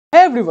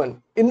Hey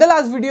everyone, in the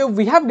last video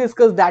we have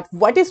discussed that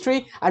what is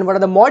tree and what are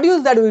the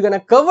modules that we're gonna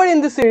cover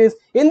in this series.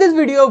 In this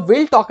video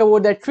we'll talk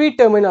about the tree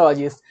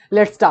terminologies.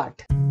 Let's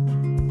start.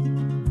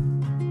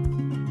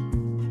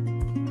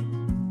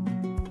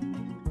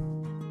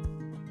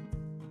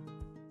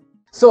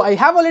 So I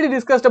have already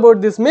discussed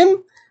about this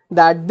meme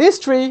that this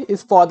tree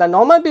is for the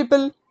normal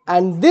people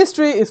and this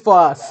tree is for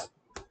us.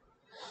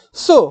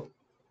 So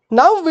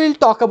now we'll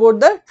talk about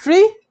the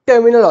tree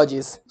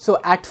terminologies. So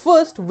at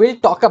first we'll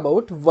talk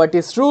about what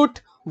is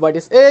root, what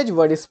is edge,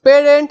 what is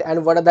parent,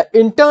 and what are the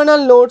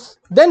internal nodes.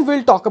 Then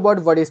we'll talk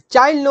about what is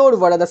child node,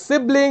 what are the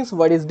siblings,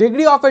 what is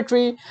degree of a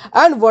tree,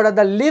 and what are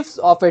the leaves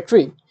of a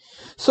tree.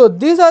 So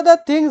these are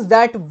the things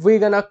that we're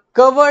gonna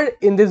cover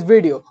in this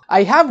video.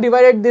 I have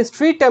divided these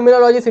three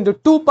terminologies into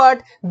two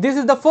parts. This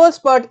is the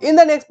first part. In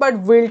the next part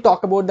we'll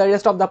talk about the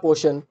rest of the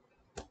portion.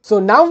 So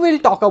now we'll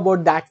talk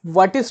about that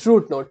what is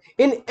root node.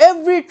 In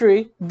every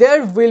tree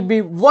there will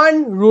be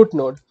one root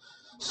node.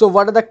 So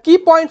what are the key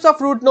points of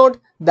root node?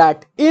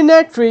 That in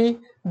a tree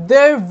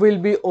there will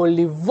be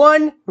only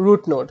one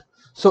root node.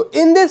 So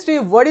in this tree,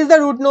 what is the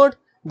root node?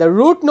 The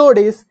root node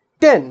is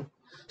 10.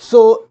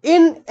 So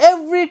in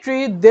every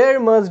tree there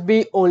must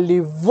be only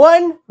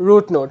one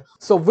root node.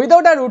 So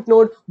without a root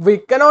node we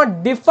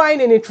cannot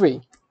define any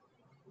tree.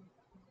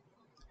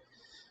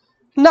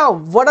 Now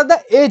what are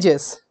the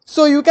edges?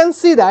 So you can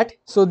see that,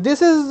 so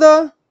this is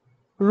the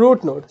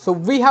root node. So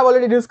we have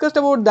already discussed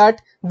about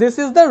that. This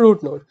is the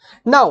root node.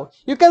 Now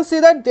you can see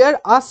that there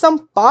are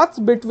some paths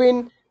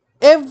between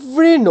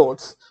every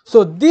nodes.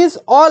 So these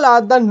all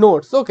are the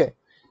nodes. Okay,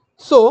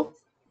 so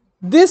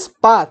this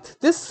path,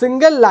 this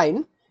single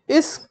line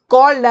is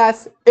called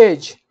as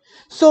edge.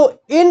 So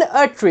in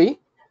a tree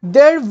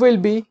there will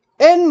be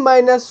n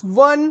minus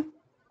 1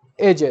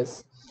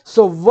 edges.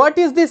 So what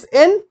is this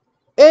n?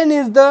 N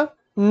is the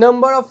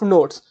number of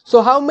nodes.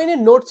 So how many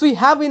nodes we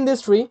have in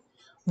this tree?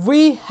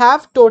 We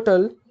have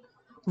total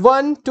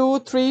 1 2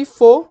 3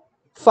 4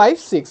 5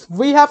 6.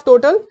 We have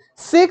total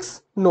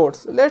 6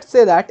 nodes. Let's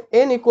say that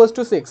n equals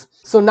to 6.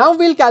 So now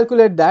we'll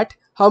calculate that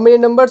how many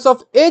numbers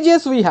of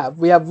edges we have.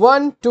 We have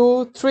 1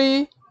 2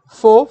 3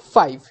 4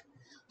 5.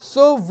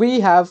 So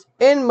we have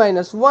n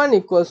minus 1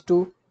 equals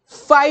to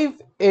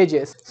 5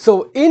 edges.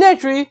 So in a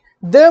tree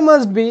there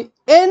must be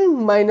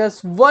n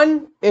minus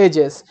 1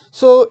 edges.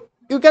 So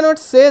you cannot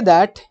say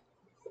that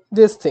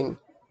this thing.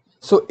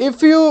 So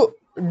if you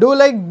do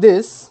like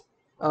this,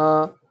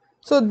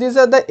 so these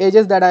are the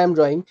edges that I am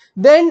drawing,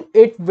 then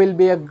it will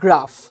be a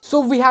graph. So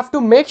we have to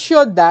make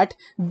sure that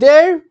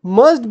there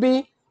must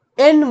be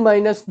n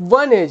minus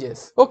 1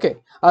 edges. Okay,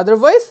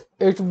 otherwise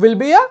it will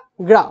be a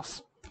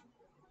graph.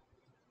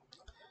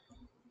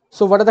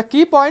 So what are the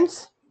key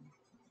points?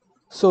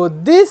 So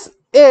this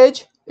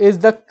edge is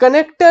the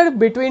connector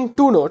between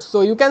two nodes. So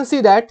you can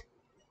see that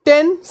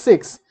 10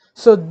 6.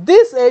 So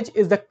this edge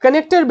is the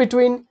connector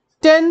between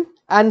 10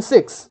 and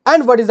 6.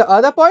 And what is the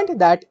other point?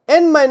 That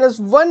n minus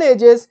 1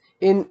 edges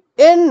in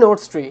n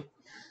nodes tree.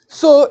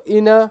 So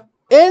in a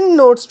n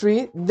nodes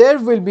tree there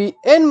will be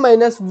n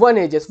minus 1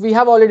 edges. We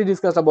have already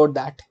discussed about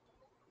that.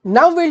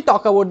 Now we'll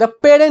talk about the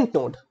parent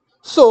node.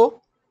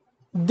 So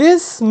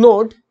this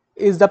node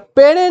is the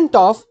parent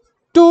of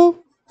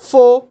 2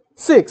 4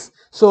 6.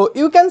 So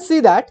you can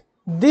see that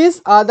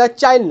these are the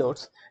child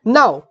nodes.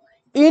 Now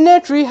in a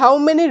tree how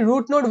many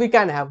root node we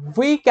can have?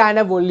 We can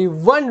have only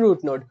one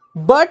root node,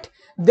 but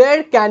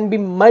there can be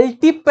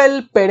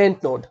multiple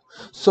parent node.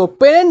 So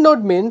parent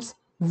node means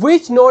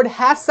which node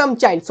has some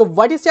child. So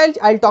what is child?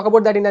 I'll talk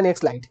about that in the next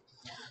slide.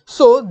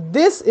 So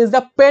this is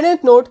the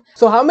parent node.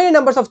 So how many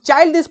numbers of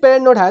child this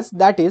parent node has?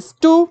 That is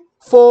 2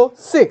 4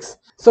 6.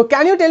 So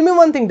can you tell me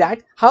one thing,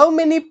 that how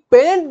many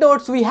parent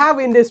nodes we have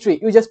in this tree?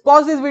 You just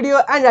pause this video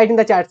and write in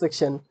the chat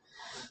section.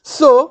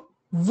 So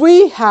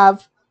we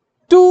have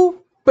two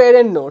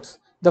parent nodes.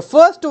 The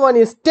first one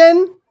is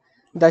 10.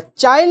 The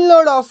child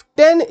node of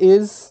 10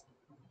 is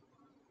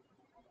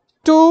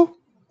 2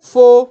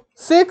 4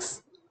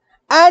 6,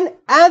 and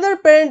another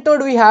parent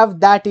node we have,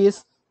 that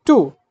is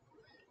 2,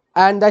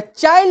 and the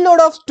child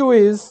node of 2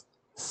 is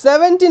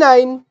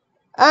 79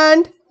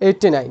 and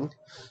 89.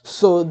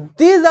 So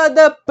these are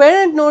the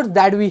parent nodes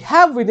that we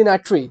have within a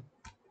tree.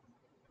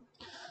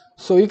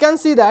 So you can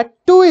see that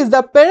 2 is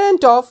the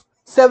parent of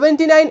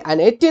 79 and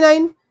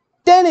 89,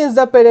 10 is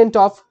the parent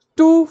of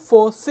 2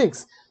 4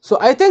 6. So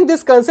I think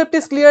this concept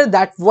is clear,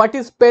 that what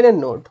is parent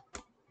node.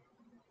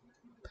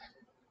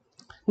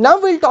 Now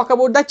we'll talk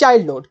about the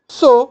child node.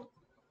 So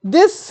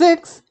this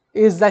 6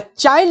 is the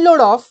child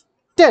node of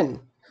 10.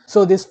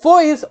 So this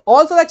 4 is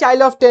also the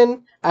child of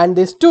 10, and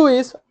this 2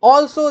 is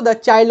also the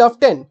child of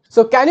 10.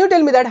 So can you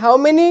tell me that how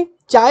many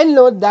child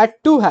nodes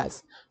that 2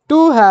 has?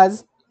 2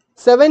 has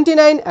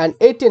 79 and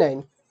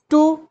 89,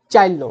 2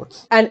 child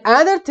nodes. And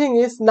another thing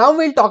is, now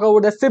we'll talk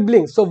about the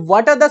siblings. So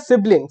what are the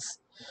siblings?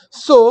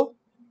 So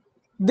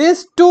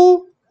these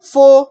 2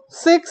 4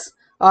 6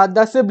 are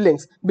the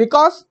siblings,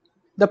 because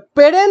the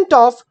parent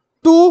of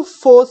 2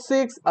 4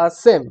 6 are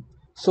same.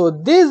 So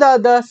these are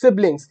the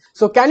siblings.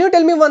 So can you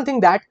tell me one thing,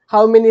 that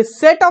how many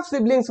set of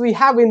siblings we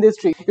have in this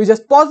tree? You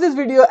just pause this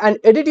video and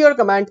edit your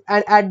comment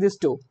and add this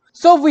too.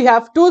 So we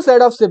have two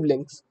set of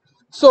siblings.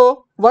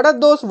 So what are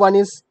those? One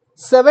is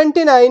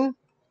 79,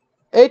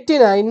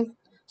 89.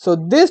 So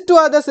these two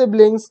are the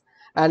siblings,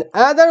 and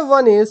other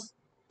one is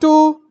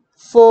 2,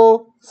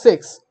 4,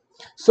 6.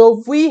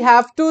 So we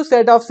have two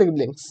set of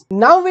siblings.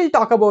 Now we'll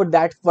talk about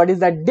that what is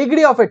the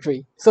degree of a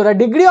tree. So the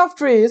degree of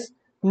tree is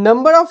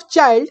number of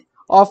child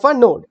of a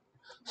node.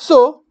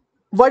 So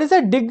what is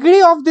the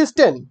degree of this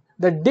 10?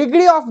 The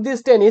degree of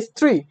this 10 is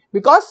 3,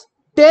 because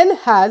 10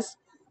 has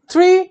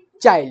 3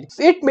 child.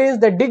 It means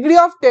the degree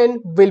of 10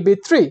 will be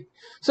 3.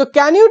 So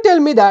can you tell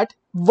me that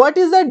what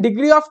is the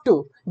degree of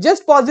 2?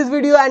 Just pause this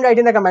video and write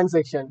in the comment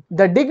section.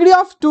 The degree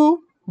of 2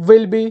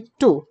 will be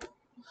 2.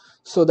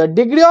 So the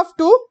degree of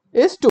 2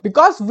 is 2,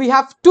 because we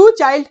have 2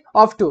 child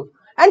of 2.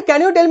 And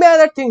can you tell me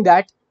another thing,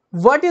 that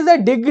what is the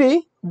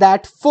degree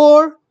that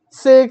 4,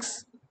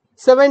 6,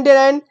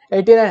 79,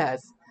 89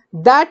 has?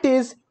 That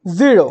is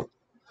 0.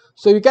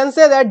 So you can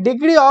say that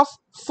degree of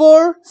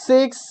 4,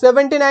 6,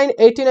 79,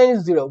 89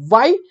 is 0.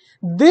 Why?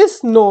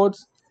 This node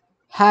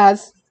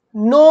has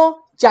no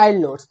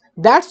child nodes.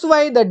 That's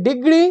why the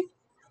degree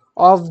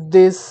of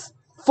these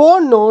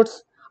 4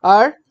 nodes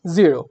are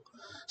 0.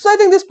 So I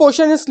think this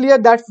portion is clear,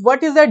 that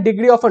what is the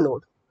degree of a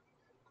node.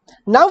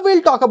 Now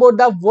we'll talk about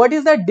the what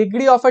is the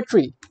degree of a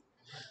tree.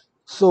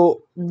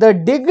 So the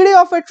degree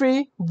of a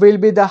tree will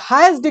be the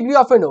highest degree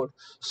of a node.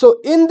 So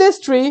in this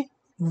tree,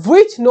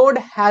 which node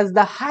has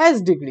the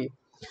highest degree?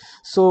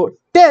 So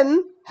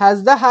 10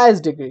 has the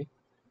highest degree.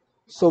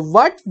 So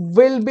what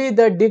will be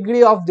the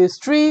degree of this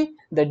tree?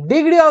 The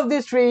degree of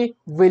this tree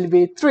will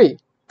be 3.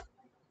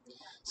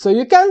 So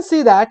you can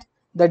see that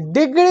the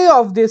degree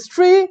of this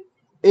tree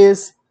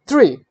is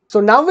 3. So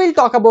now we'll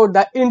talk about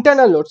the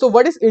internal node. So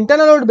what is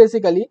internal node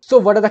basically? So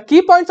what are the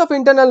key points of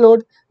internal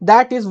node?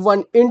 That is,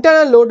 one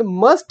internal node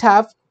must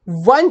have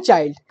one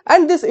child,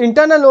 and these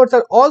internal nodes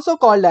are also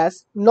called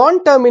as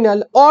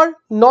non-terminal or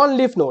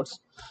non-leaf nodes.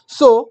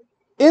 So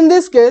in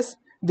this case,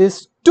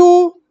 this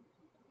 2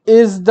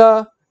 is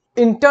the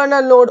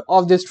internal node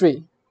of this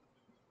tree.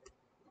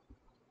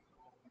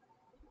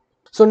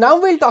 So now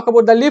we'll talk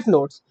about the leaf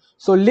nodes.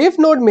 So leaf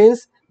node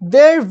means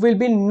there will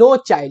be no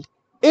child.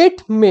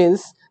 It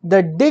means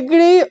the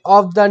degree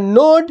of the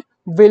node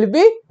will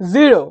be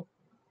 0.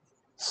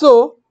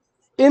 So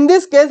in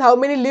this case, how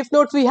many leaf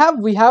nodes we have?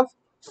 We have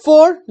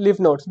 4 leaf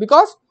nodes,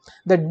 because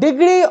the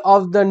degree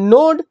of the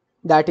node,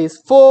 that is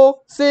 4,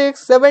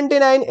 6,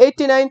 79,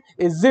 89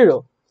 is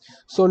 0.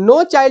 So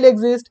no child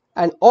exists,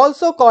 and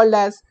also called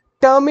as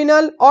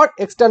terminal or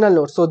external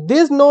nodes. So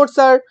these nodes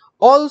are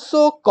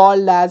also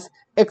called as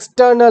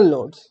external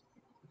nodes.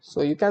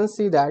 So you can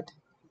see that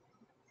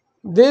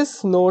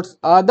these nodes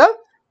are the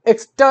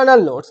external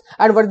nodes.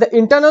 And what is the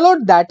internal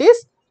node? That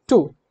is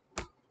 2.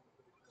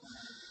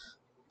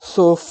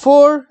 So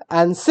 4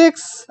 and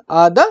 6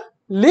 are the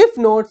leaf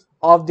nodes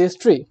of this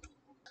tree.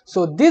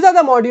 So these are the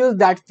modules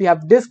that we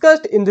have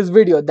discussed in this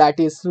video, that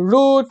is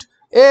root,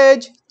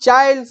 age,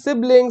 child,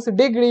 siblings,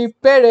 degree,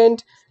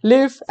 parent,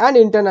 leaf and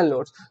internal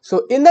nodes.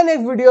 So in the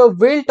next video,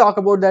 we'll talk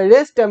about the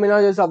rest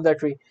terminologies of the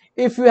tree.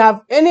 If you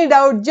have any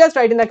doubt, just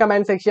write in the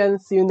comment section.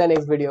 See you in the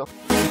next video.